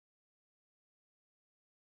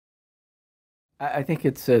I think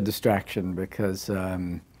it's a distraction because, I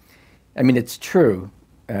mean, it's true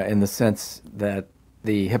in the sense that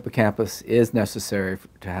the hippocampus is necessary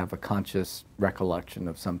to have a conscious recollection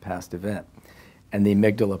of some past event. And the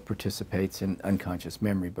amygdala participates in unconscious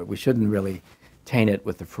memory, but we shouldn't really taint it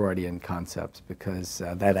with the Freudian concepts because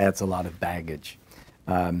that adds a lot of baggage.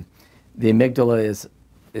 The amygdala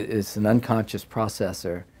is an unconscious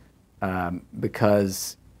processor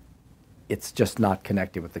because it's just not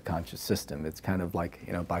connected with the conscious system. It's kind of like,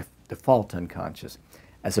 by default unconscious,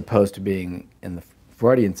 as opposed to being, in the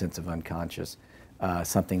Freudian sense of unconscious,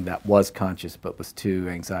 something that was conscious but was too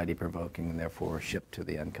anxiety-provoking and therefore shipped to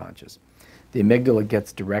the unconscious. The amygdala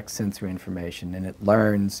gets direct sensory information and it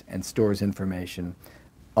learns and stores information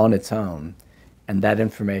on its own, and that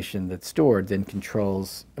information that's stored then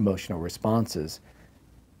controls emotional responses.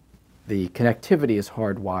 The connectivity is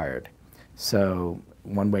hardwired. So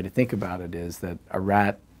one way to think about it is that a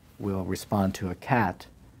rat will respond to a cat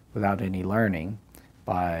without any learning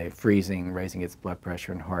by freezing, raising its blood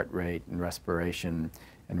pressure and heart rate and respiration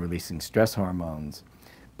and releasing stress hormones.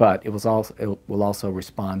 But it will also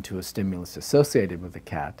respond to a stimulus associated with the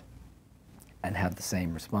cat and have the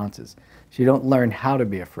same responses. So you don't learn how to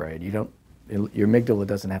be afraid. Your amygdala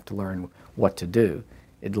doesn't have to learn what to do.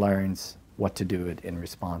 It learns what to do it in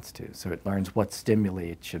response to. So it learns what stimuli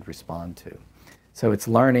it should respond to. So it's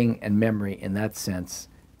learning and memory in that sense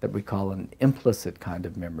that we call an implicit kind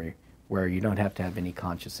of memory, where you don't have to have any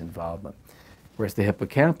conscious involvement. Whereas the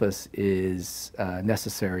hippocampus is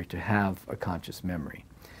necessary to have a conscious memory.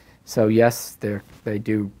 So yes, they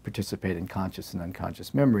do participate in conscious and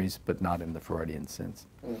unconscious memories, but not in the Freudian sense.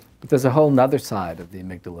 But there's a whole other side of the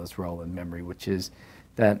amygdala's role in memory, which is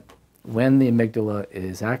that when the amygdala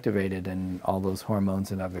is activated and all those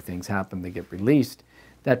hormones and other things happen, they get released,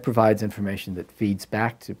 that provides information that feeds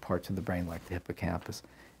back to parts of the brain like the hippocampus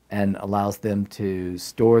and allows them to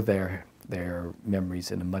store their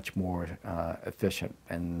memories in a much more efficient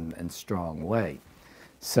and strong way.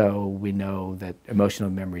 So we know that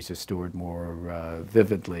emotional memories are stored more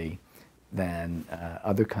vividly than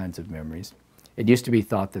other kinds of memories. It used to be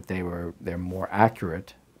thought that they're more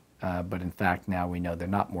accurate, but in fact now we know they're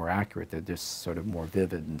not more accurate. They're just sort of more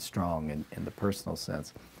vivid and strong in the personal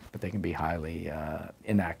sense, but they can be highly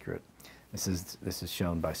inaccurate. This is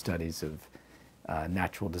shown by studies of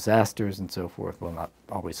natural disasters and so forth. Well, not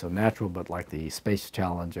always so natural, but like the Space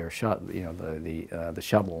Challenger, the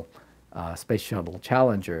shuttle. Space Shuttle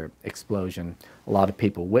Challenger explosion. A lot of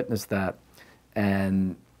people witnessed that,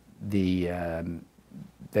 and they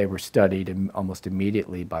were studied almost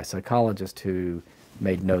immediately by psychologists who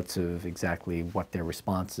made notes of exactly what their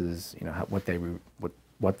responses,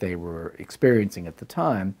 what they were experiencing at the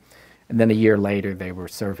time. And then a year later, they were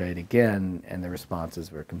surveyed again, and the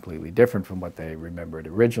responses were completely different from what they remembered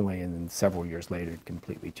originally, and then several years later, it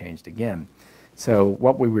completely changed again. So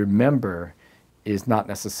what we remember is not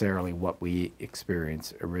necessarily what we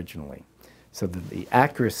experienced originally. So the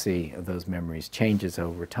accuracy of those memories changes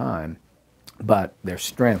over time, but their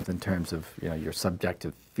strength in terms of your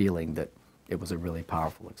subjective feeling that it was a really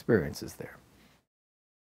powerful experience is there.